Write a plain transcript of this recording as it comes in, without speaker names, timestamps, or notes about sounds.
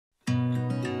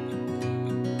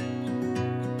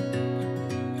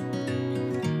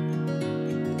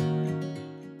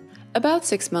About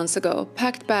 6 months ago,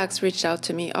 Pakt Bags reached out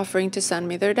to me offering to send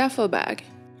me their duffel bag.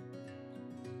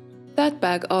 That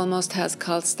bag almost has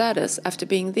cult status after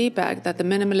being the bag that the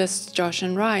minimalists Josh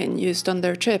and Ryan used on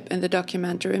their trip in the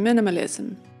documentary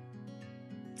Minimalism.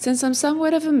 Since I'm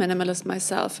somewhat of a minimalist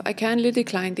myself, I kindly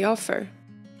declined the offer.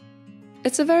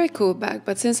 It's a very cool bag,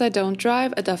 but since I don't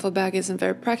drive, a duffel bag isn't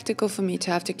very practical for me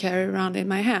to have to carry around in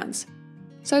my hands,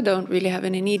 so I don't really have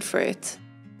any need for it.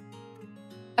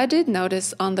 I did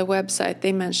notice on the website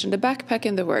they mentioned a backpack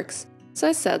in the works, so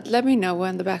I said let me know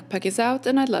when the backpack is out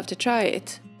and I'd love to try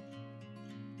it.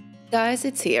 Guys,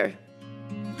 it's here.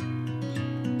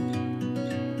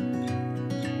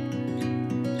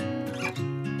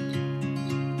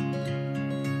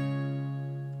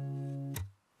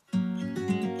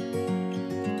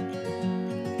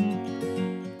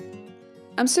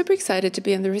 I'm super excited to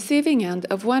be on the receiving end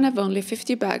of one of only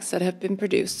 50 bags that have been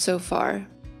produced so far.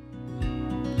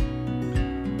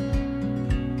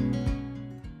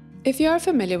 If you are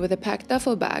familiar with a Pakt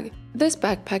duffel bag, this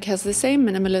backpack has the same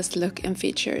minimalist look and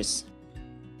features.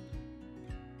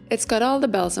 It's got all the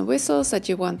bells and whistles that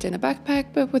you want in a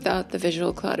backpack, but without the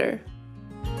visual clutter.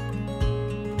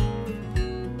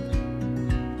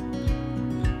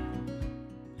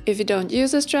 If you don't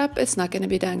use a strap, it's not going to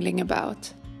be dangling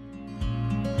about.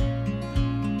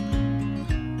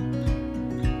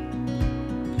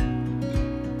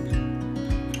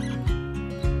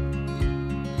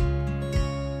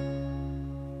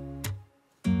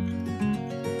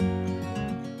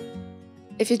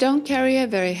 If you don't carry a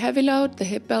very heavy load, the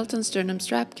hip belt and sternum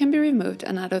strap can be removed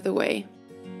and out of the way.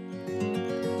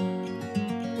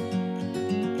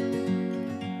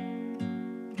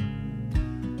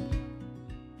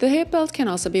 The hip belt can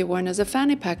also be worn as a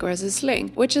fanny pack or as a sling,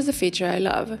 which is a feature I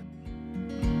love.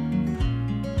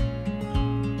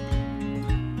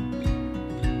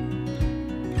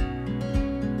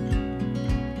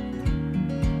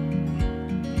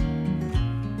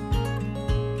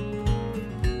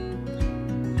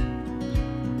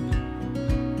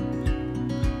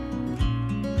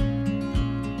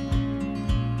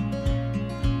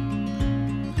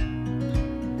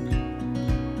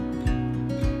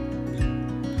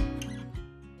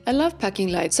 I love packing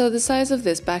light, so the size of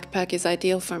this backpack is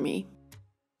ideal for me.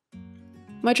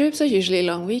 My trips are usually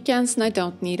long weekends and I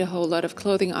don't need a whole lot of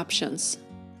clothing options.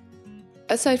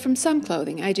 Aside from some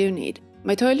clothing I do need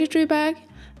my toiletry bag,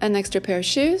 an extra pair of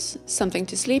shoes, something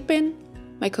to sleep in,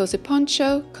 my cozy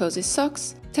poncho, cozy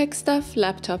socks, tech stuff,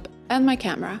 laptop and my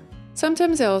camera.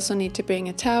 Sometimes I also need to bring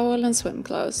a towel and swim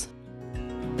clothes.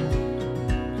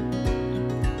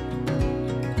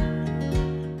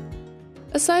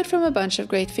 Aside from a bunch of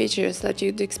great features that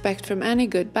you'd expect from any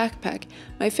good backpack,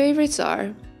 my favorites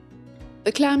are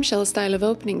the clamshell style of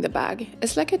opening the bag.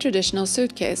 It's like a traditional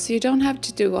suitcase, so you don't have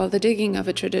to do all the digging of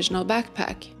a traditional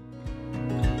backpack.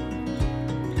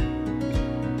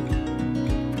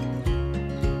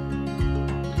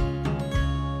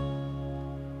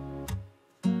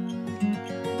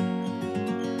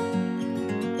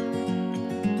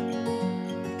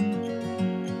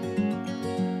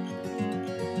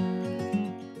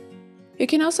 You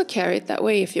can also carry it that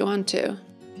way if you want to.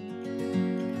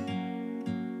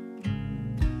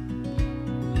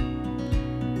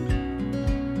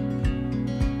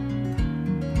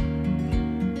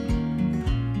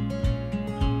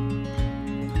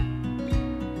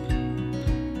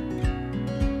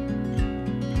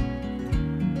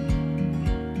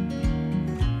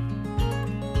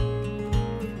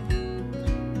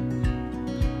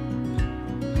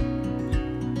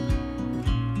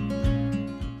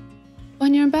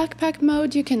 When you're in backpack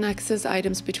mode, you can access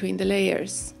items between the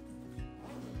layers.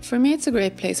 For me, it's a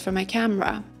great place for my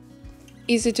camera.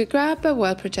 Easy to grab but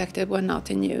well protected when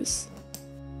not in use.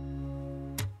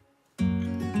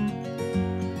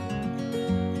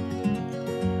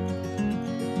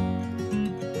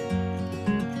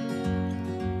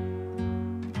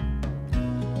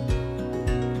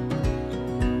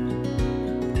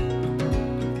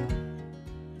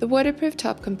 The waterproof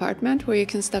top compartment where you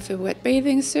can stuff a wet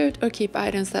bathing suit or keep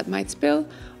items that might spill,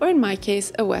 or in my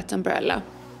case, a wet umbrella.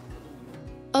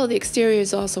 Oh, the exterior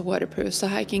is also waterproof, so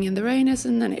hiking in the rain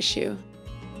isn't an issue.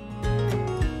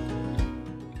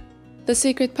 The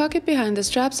secret pocket behind the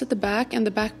straps at the back and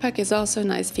the backpack is also a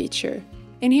nice feature.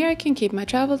 In here I can keep my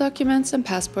travel documents and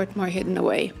passport more hidden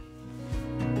away.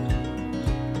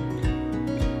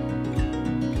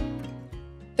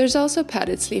 There's also a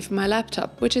padded sleeve for my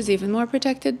laptop, which is even more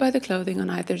protected by the clothing on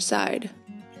either side.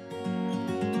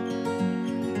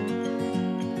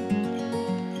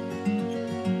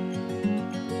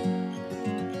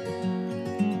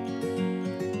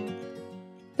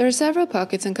 There are several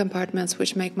pockets and compartments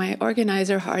which make my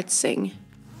organizer heart sing.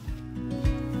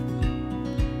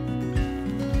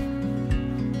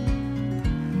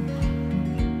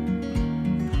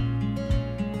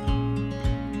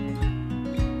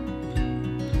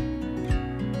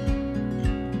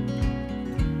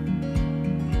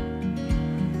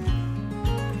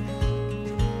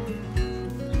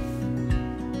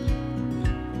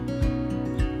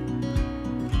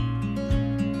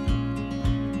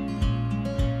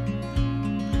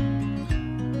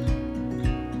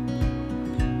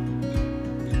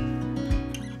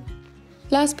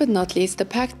 Last but not least, the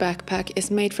Pakt Backpack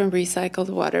is made from recycled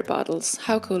water bottles.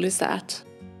 How cool is that?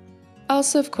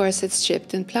 Also, of course, it's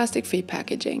shipped in plastic-free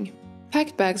packaging.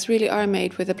 Pakt bags really are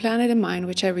made with the planet in mind,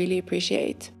 which I really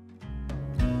appreciate.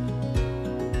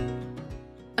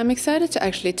 I'm excited to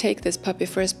actually take this puppy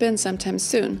for a spin sometime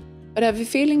soon, but I have a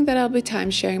feeling that I'll be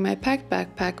time sharing my Pakt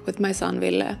Backpack with my son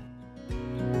Ville.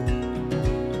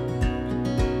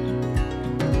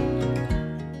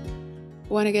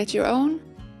 Wanna get your own?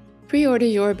 Pre-order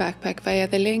your backpack via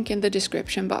the link in the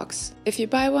description box. If you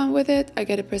buy one with it, I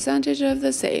get a percentage of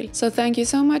the sale, so thank you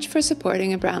so much for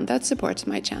supporting a brand that supports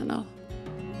my channel.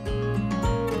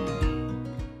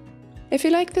 If you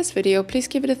like this video, please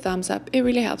give it a thumbs up, it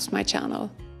really helps my channel.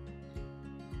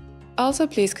 Also,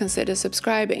 please consider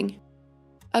subscribing.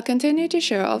 I'll continue to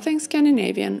share all things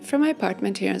Scandinavian from my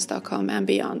apartment here in Stockholm and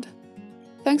beyond.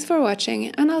 Thanks for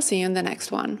watching, and I'll see you in the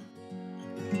next one.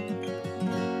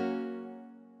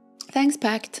 Thanks,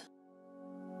 Pakt!